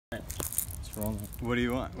wrong. What do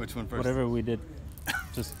you want? Which one first? Whatever we did,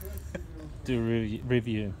 just do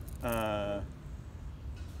review.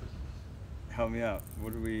 Help me out.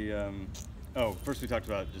 What do we? Oh, first we talked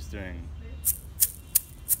about just doing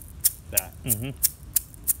that.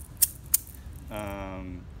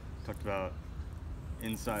 Talked about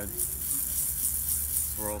inside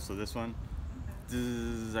swirl. So this one,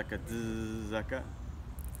 zaka, zaka.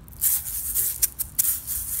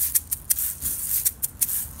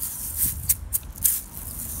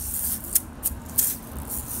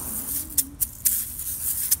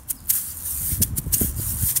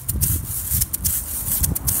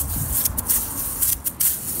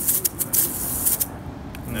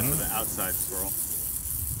 That's for the outside swirl.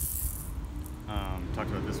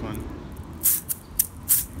 Talked about this one.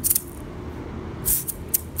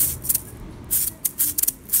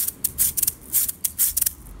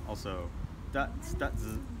 Also, that's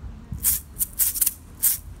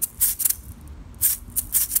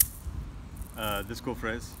this cool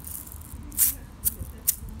phrase.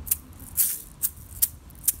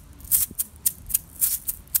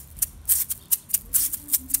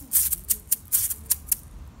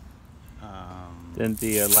 Then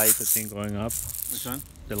the lighter thing going up. Which one?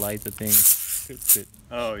 The lighter thing. Good.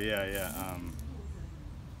 Oh yeah.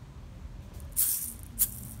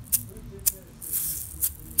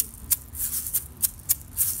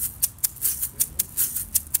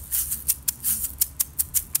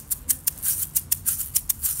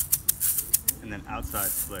 And then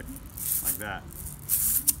outside flick like that.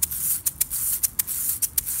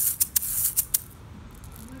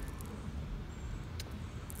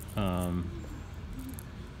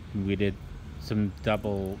 We did some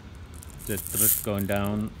double, the drift going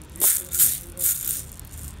down.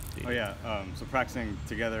 Oh yeah, so practicing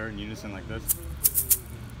together in unison like this,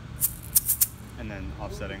 and then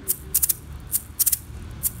offsetting.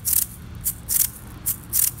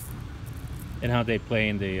 And how they play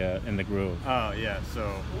in the groove. Oh yeah,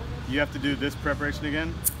 so you have to do this preparation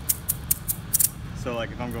again. So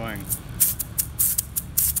like if I'm going,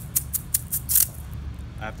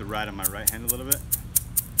 I have to ride on my right hand a little bit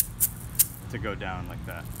to go down like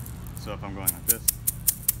that. So if I'm going like this,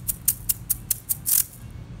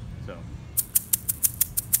 so.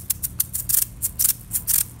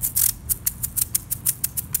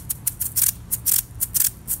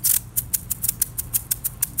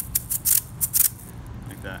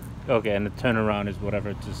 Like that. Okay, and the turnaround is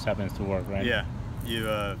whatever just happens to work, right? Yeah, you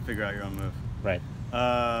figure out your own move. Right.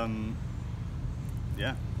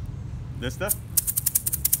 Yeah. This stuff?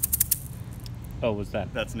 Oh, what's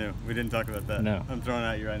that? That's new. We didn't talk about that. No. I'm throwing it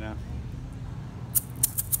at you right now.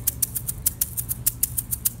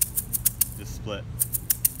 Just split.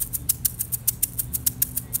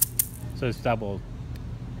 So it's double.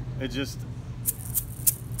 It just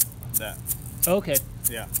that. Okay.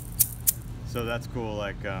 Yeah. So that's cool.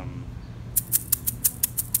 Like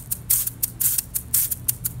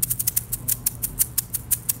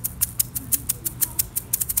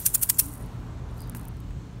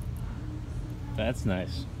that's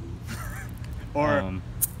nice. Or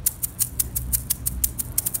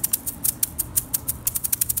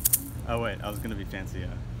oh wait, I was gonna be fancy.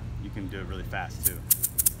 You can do it really fast too.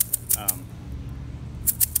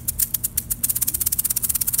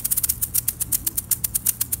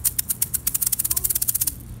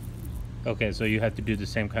 Okay, so you have to do the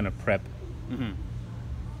same kind of prep. Mm-hmm.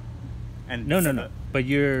 And No. But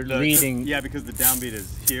you're leading. Yeah, because the downbeat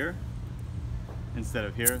is here instead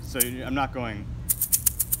of here. So I'm not going.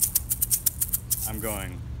 I'm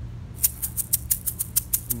going.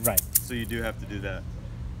 Right. So you do have to do that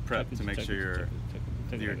prep to make sure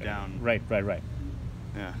you're down. Right.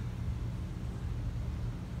 Yeah.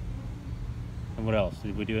 And what else?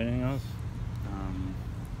 Did we do anything else?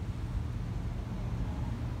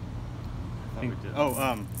 We did.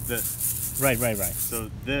 Oh, this. Right.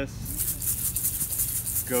 So this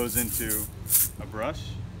goes into a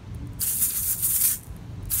brush.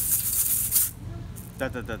 Da.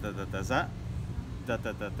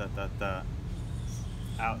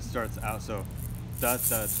 Out starts out. So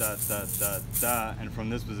da, and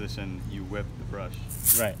from this position you whip the brush.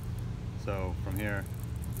 Right. So from here,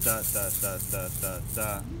 da.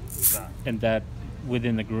 And that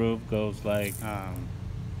within the groove goes like.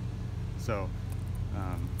 So,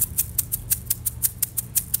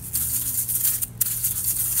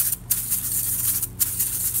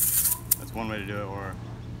 that's one way to do it, or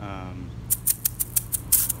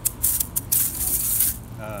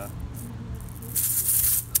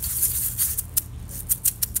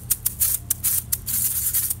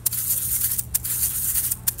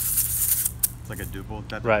it's like a duple.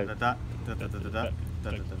 Right. Da.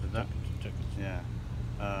 check. Yeah.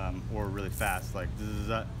 Or really fast, like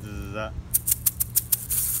zzz, zzz.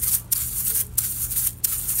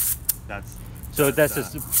 That's So that's da,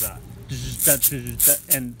 just da,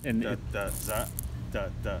 and da, it, da, za, da,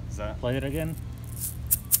 da, za. play it again.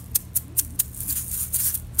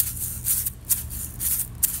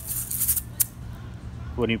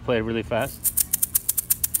 When you play really fast.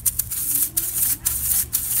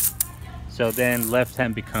 So then left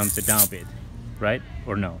hand becomes a downbeat, right?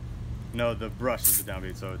 Or no? No, the brush is the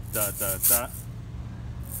downbeat. So da da da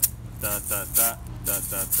da da da da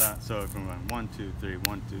da da. So if I'm going 1, 2, 3,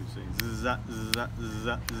 1, 2, 3, zzz, zzz,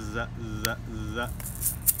 zzz, zzz, zzz,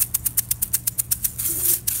 zzz.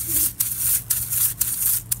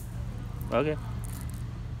 Okay.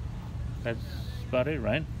 That's about it,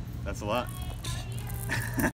 right? That's a lot.